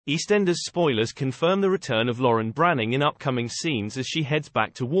EastEnders spoilers confirm the return of Lauren Branning in upcoming scenes as she heads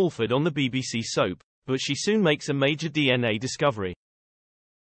back to WaIford on the BBC soap, but she soon makes a major DNA discovery.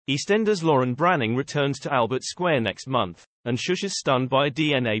 EastEnders Lauren Branning returns to Albert Square next month, and Shush is stunned by a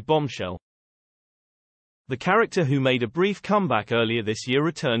DNA bombshell. The character who made a brief comeback earlier this year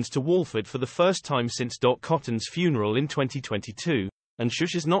returns to WaIford for the first time since Doc Cotton's funeral in 2022, and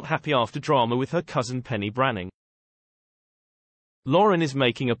Shush is not happy after drama with her cousin Penny Branning. Lauren is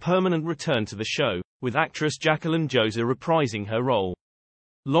making a permanent return to the show, with actress Jacqueline Joza reprising her role.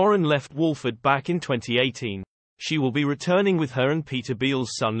 Lauren left WaIford back in 2018. She will be returning with her and Peter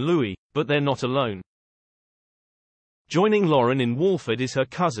Beale's son Louis, but they're not alone. Joining Lauren in WaIford is her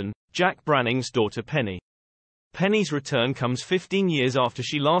cousin, Jack Branning's daughter Penny. Penny's return comes 15 years after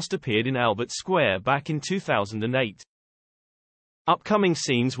she last appeared in Albert Square back in 2008. Upcoming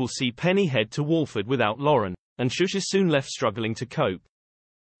scenes will see Penny head to WaIford without Lauren, and Shush is soon left struggling to cope.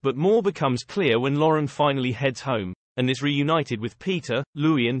 But more becomes clear when Lauren finally heads home, and is reunited with Peter,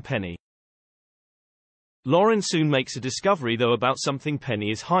 Louis and Penny. Lauren soon makes a discovery though about something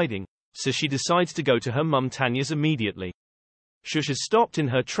Penny is hiding, so she decides to go to her mum Tanya's immediately. Shush is stopped in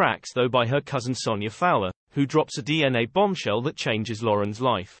her tracks though by her cousin Sonia Fowler, who drops a DNA bombshell that changes Lauren's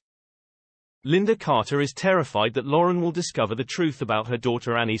life. Linda Carter is terrified that Lauren will discover the truth about her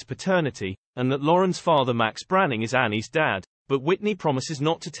daughter Annie's paternity, and that Lauren's father Max Branning is Annie's dad, but Whitney promises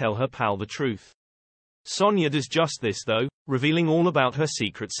not to tell her pal the truth. Sonia does just this though, revealing all about her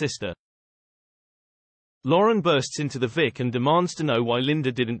secret sister. Lauren bursts into the Vic and demands to know why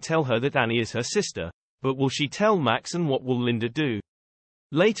Linda didn't tell her that Annie is her sister, but will she tell Max, and what will Linda do?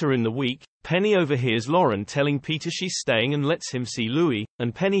 Later in the week, Penny overhears Lauren telling Peter she's staying and lets him see Louis,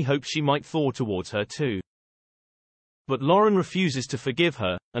 and Penny hopes she might thaw towards her too. But Lauren refuses to forgive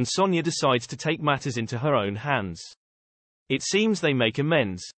her, and Sonia decides to take matters into her own hands. It seems they make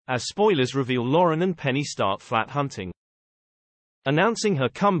amends, as spoilers reveal Lauren and Penny start flat hunting. Announcing her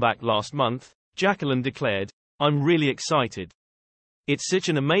comeback last month, Jacqueline declared, "I'm really excited. It's such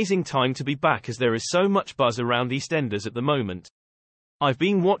an amazing time to be back as there is so much buzz around EastEnders at the moment. I've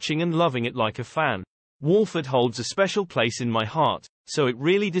been watching and loving it like a fan. WaIford holds a special place in my heart, so it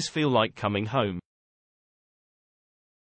really does feel like coming home."